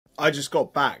I just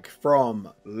got back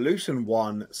from Luton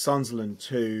 1, Sunderland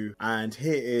 2, and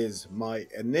here is my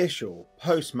initial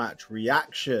post-match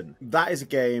reaction. That is a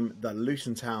game that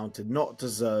Luton Town did not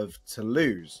deserve to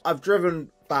lose. I've driven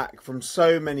back from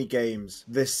so many games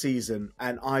this season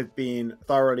and I've been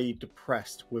thoroughly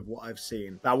depressed with what I've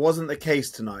seen. That wasn't the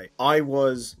case tonight. I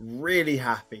was really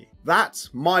happy. That's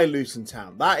my Luton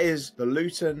Town. That is the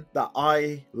Luton that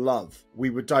I love. We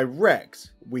were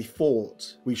direct, we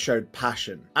fought, we showed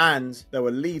passion, and there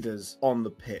were leaders on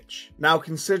the pitch. Now,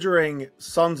 considering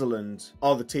Sunderland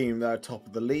are the team that are top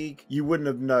of the league, you wouldn't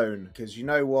have known, because you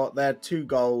know what? They had 2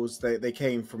 goals. They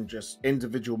came from just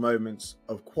individual moments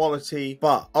of quality,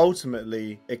 but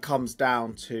ultimately it comes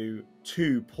down to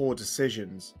 2 poor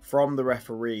decisions from the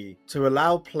referee to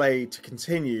allow play to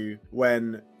continue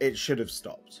when it should have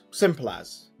stopped. Simple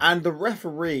as. And the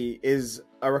referee is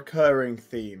a recurring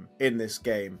theme in this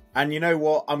game. And you know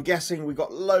what? I'm guessing we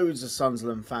got loads of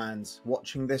Sunderland fans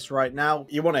watching this right now.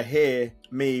 You want to hear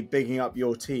me bigging up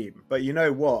your team. But you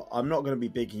know what? I'm not going to be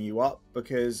bigging you up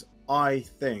because I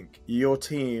think your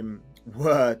team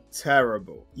were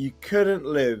terrible. You couldn't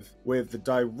live with the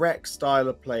direct style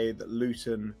of play that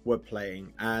Luton were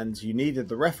playing, and you needed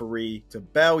the referee to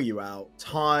bail you out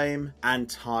time and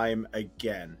time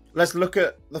again. Let's look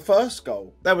at the first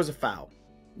goal. There was a foul.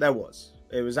 There was.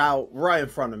 It was out right in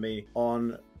front of me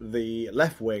on the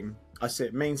left wing. I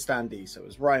sit main standee, so it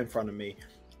was right in front of me,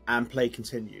 and play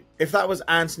continued. If that was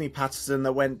Anthony Patterson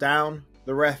that went down,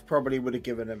 the ref probably would have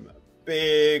given him a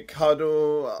big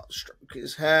cuddle, stroke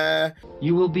his hair.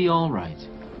 You will be all right.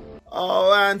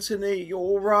 Oh, Anthony, you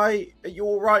all right? Are you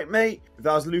all right, mate? If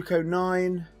that was Luco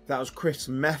 9, that was Chris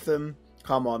Metham.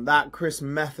 Come on, that Chris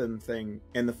Metham thing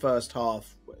in the first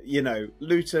half. You know,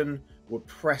 Luton were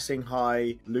pressing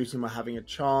high. Luton were having a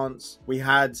chance. We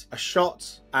had a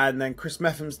shot, and then Chris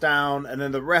Metham's down, and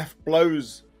then the ref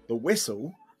blows the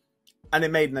whistle, and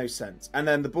it made no sense. And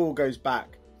then the ball goes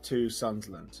back to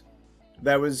Sunderland.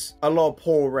 There was a lot of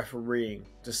poor refereeing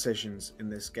decisions in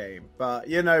this game. But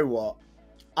you know what?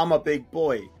 I'm a big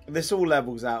boy. This all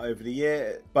levels out over the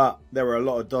year, but there were a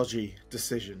lot of dodgy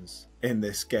decisions in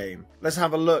this game. Let's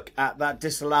have a look at that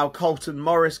disallowed Colton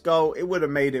Morris goal. It would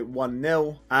have made it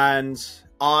 1-0. And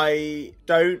I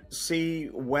don't see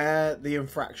where the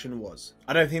infraction was.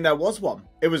 I don't think there was one.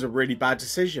 It was a really bad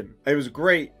decision. It was a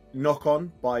great knock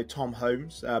on by Tom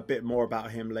Holmes, a bit more about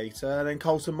him later. And then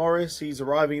Colton Morris, he's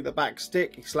arriving at the back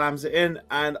stick, he slams it in,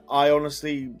 and I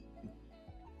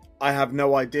have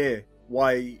no idea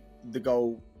why the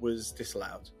goal was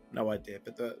disallowed. No idea.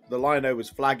 But the lino was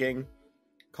flagging,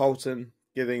 Colton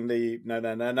giving the no.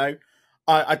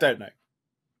 I don't know.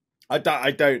 I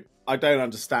don't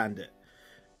understand it.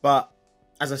 But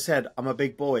as I said, I'm a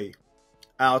big boy.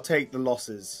 I'll take the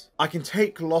losses. I can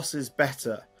take losses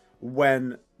better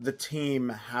when the team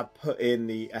have put in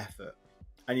the effort.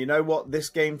 And you know what? This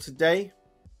game today,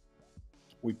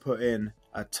 we put in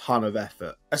a ton of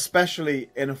effort,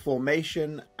 especially in a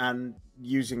formation and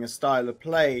using a style of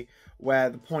play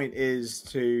where the point is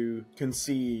to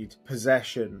concede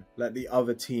possession, let the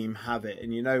other team have it.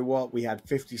 And you know what? We had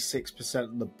 56%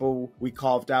 of the ball. We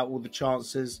carved out all the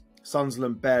chances.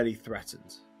 Sunderland barely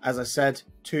threatened. As I said,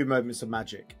 2 moments of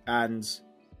magic. And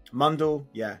Mundell,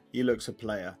 yeah, he looks a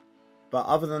player. But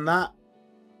other than that,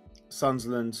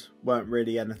 Sunderland weren't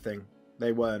really anything.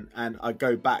 They weren't. And I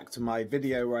go back to my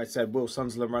video where I said, will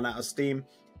Sunderland run out of steam?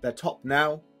 They're top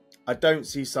now. I don't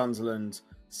see Sunderland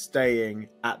staying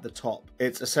at the top.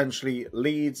 It's essentially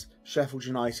Leeds, Sheffield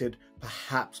United,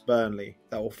 perhaps Burnley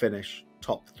that will finish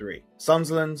top 3.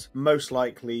 Sunderland, most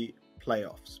likely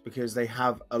playoffs, because they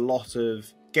have a lot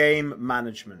of game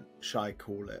management, shall I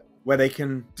call it, where they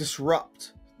can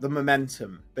disrupt the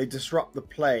momentum, they disrupt the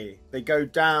play, they go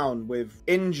down with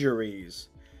injuries.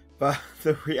 But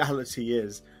the reality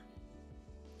is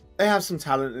they have some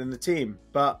talent in the team,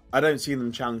 but I don't see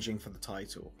them challenging for the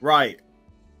title. Right,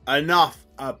 enough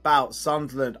about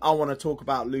Sunderland. I want to talk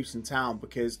about Luton Town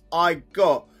because I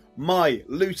got my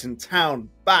Luton Town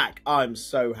back. I'm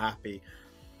so happy.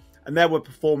 And there were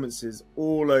performances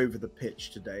all over the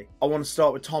pitch today. I want to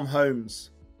start with Tom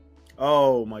Holmes.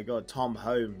 Oh my God, Tom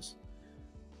Holmes.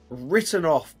 Written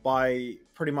off by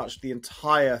pretty much the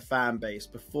entire fan base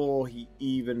before he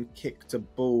even kicked a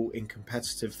ball in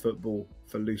competitive football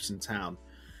for Luton Town.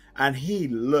 And he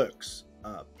looks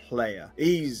a player.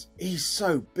 He's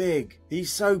so big.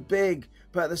 He's so big,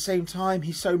 but at the same time,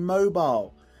 he's so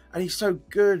mobile. And he's so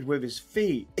good with his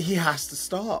feet. He has to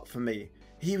start for me.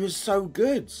 He was so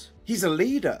good. He's a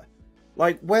leader.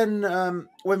 Like when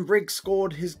Riggs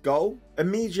scored his goal,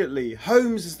 immediately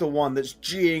Holmes is the one that's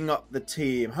geeing up the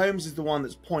team. Holmes is the one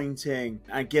that's pointing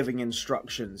and giving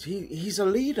instructions. He's a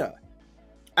leader.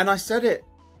 And I said it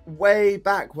way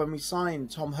back when we signed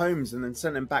Tom Holmes and then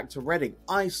sent him back to Reading.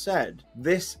 I said,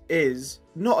 this is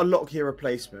not a Lockyer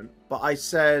replacement, but I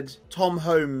said Tom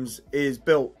Holmes is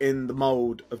built in the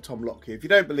mould of Tom Lockyer. If you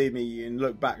don't believe me, you can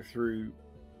look back through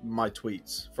my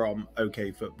tweets from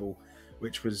OK Football,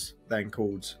 which was then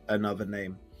called another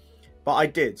name. But I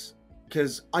did,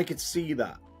 because I could see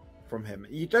that from him.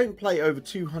 You don't play over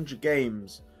 200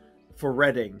 games for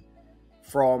Reading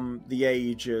from the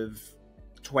age of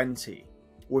 20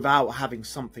 without having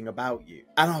something about you.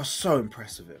 And I was so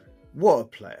impressed with him. What a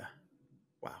player.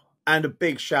 Wow. And a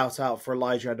big shout out for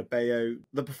Elijah Adebayo.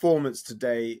 The performance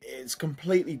today, it's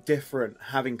completely different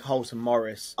having Carlton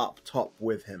Morris up top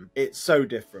with him. It's so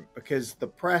different because the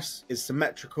press is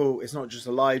symmetrical. It's not just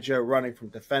Elijah running from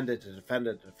defender to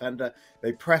defender to defender.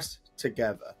 They press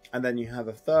together. And then you have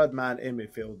a third man in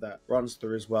midfield that runs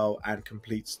through as well and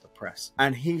completes the press.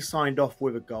 And he signed off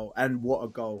with a goal. And what a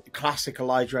goal. Classic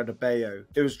Elijah Adebayo.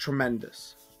 It was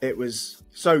tremendous. It was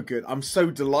so good. I'm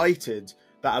so delighted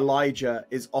that Elijah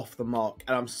is off the mark.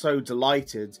 And I'm so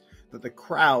delighted that the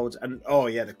crowd, and oh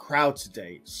yeah, the crowd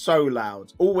today, so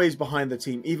loud. Always behind the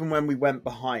team. Even when we went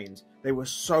behind, they were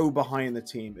so behind the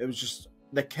team. It was just,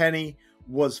 the Kenny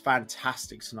was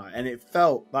fantastic tonight, and it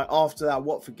felt like after that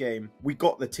Watford game we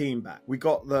got the team back, we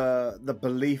got the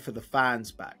belief of the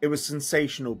fans back. It was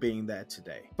sensational being there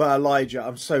today. But Elijah,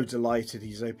 I'm so delighted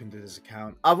he's opened his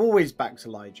account. I've always backed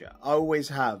Elijah, I always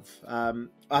have.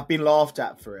 I've been laughed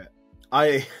at for it.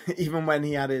 I even when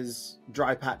he had his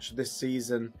dry patch this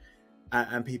season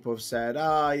and people have said,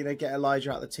 get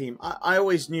Elijah out of the team, I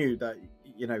always knew that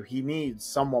he needs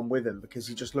someone with him because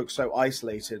he just looks so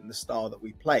isolated in the style that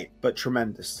we play. But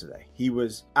tremendous today. He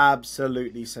was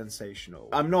absolutely sensational.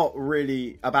 I'm not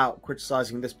really about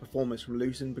criticising this performance from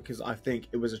Luton because I think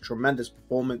it was a tremendous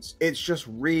performance. It's just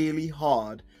really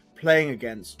hard playing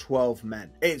against 12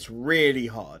 men. It's really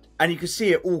hard. And you can see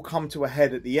it all come to a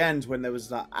head at the end when there was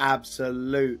that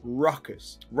absolute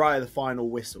ruckus right at the final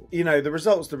whistle. The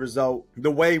result's the result. The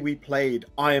way we played,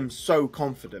 I am so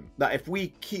confident that if we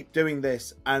keep doing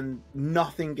this and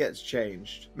nothing gets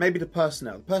changed, maybe the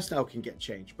personnel can get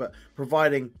changed, but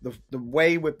providing the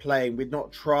way we're playing, we're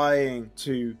not trying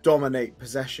to dominate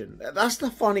possession. That's the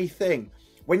funny thing.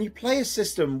 When you play a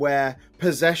system where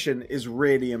possession is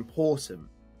really important,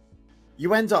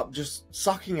 you end up just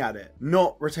sucking at it,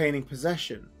 not retaining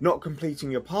possession, not completing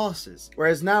your passes.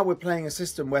 Whereas now we're playing a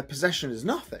system where possession is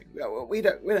nothing. We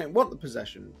don't want the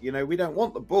possession. We don't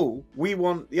want the ball. We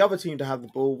want the other team to have the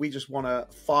ball. We just want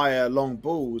to fire long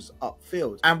balls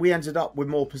upfield. And we ended up with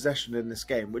more possession in this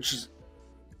game, which is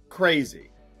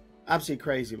crazy. Absolutely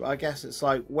crazy. But I guess it's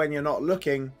like when you're not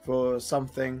looking for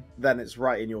something, then it's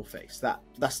right in your face.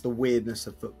 That's the weirdness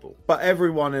of football. But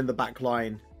everyone in the back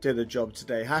line did a job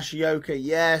today. Hashioka,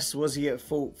 yes, was he at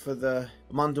fault for the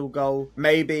Mundle goal?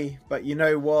 Maybe, but you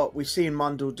know what? We've seen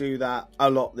Mundle do that a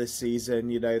lot this season,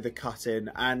 the cut in.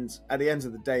 And at the end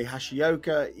of the day,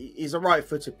 Hashioka, he's a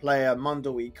right-footed player.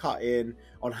 Mundle, he cut in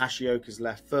on Hashioka's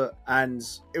left foot, and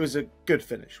it was a good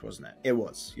finish, wasn't it? It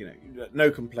was, no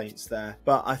complaints there.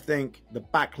 But I think the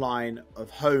back line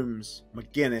of Holmes,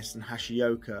 McGuinness, and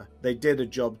Hashioka, they did a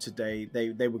job today.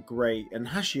 They were great. And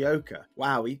Hashioka,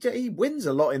 wow, he wins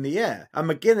a lot in the air. And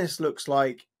McGuinness looks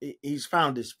like he's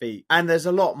found his feet. And there's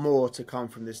a lot more to come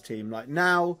from this team. Like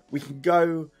now we can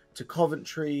go to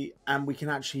Coventry and we can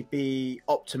actually be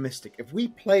optimistic. If we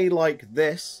play like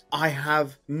this, I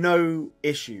have no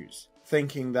issues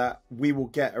thinking that we will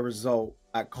get a result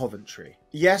at Coventry.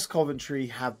 Yes, Coventry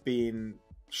have been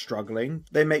struggling.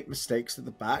 They make mistakes at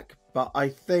the back, but I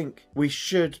think we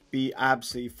should be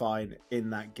absolutely fine in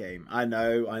that game. I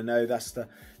know that's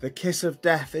the kiss of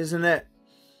death, isn't it?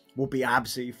 We'll be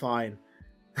absolutely fine.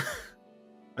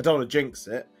 I don't want to jinx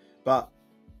it, but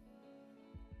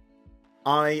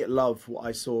I love what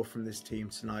I saw from this team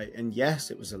tonight. And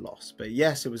yes, it was a loss, but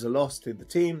yes, it was a loss to the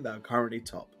team that are currently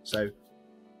top. So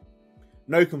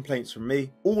no complaints from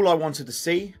me. All I wanted to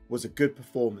see was a good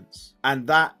performance. And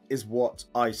that is what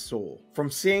I saw. From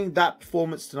seeing that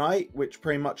performance tonight, which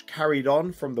pretty much carried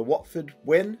on from the Watford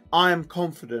win, I am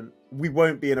confident we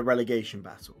won't be in a relegation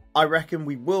battle. I reckon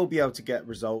we will be able to get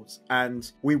results and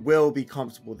we will be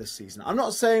comfortable this season. I'm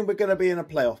not saying we're going to be in a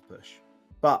playoff push,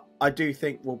 but I do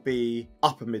think we'll be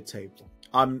upper mid-table.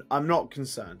 I'm not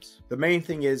concerned. The main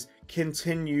thing is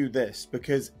continue this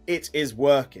because it is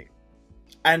working.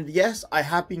 And yes, I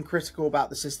have been critical about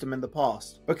the system in the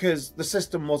past because the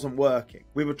system wasn't working.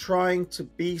 We were trying to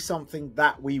be something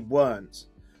that we weren't.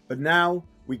 But now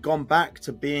we've gone back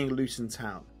to being Luton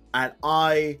Town. And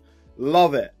I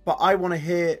love it. But I want to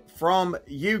hear from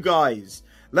you guys.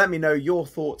 Let me know your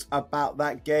thoughts about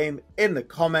that game in the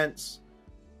comments.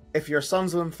 If you're a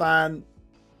Sunderland fan,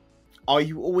 are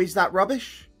you always that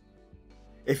rubbish?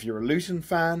 If you're a Luton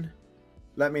fan,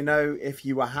 let me know if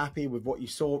you were happy with what you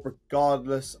saw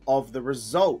regardless of the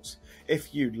result.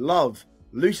 If you love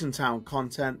Luton Town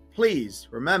content, please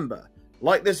remember,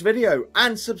 like this video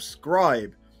and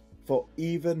subscribe for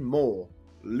even more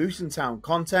Luton Town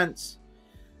content.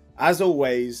 As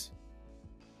always,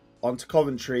 on to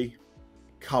Coventry.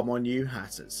 Come on, you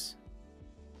Hatters.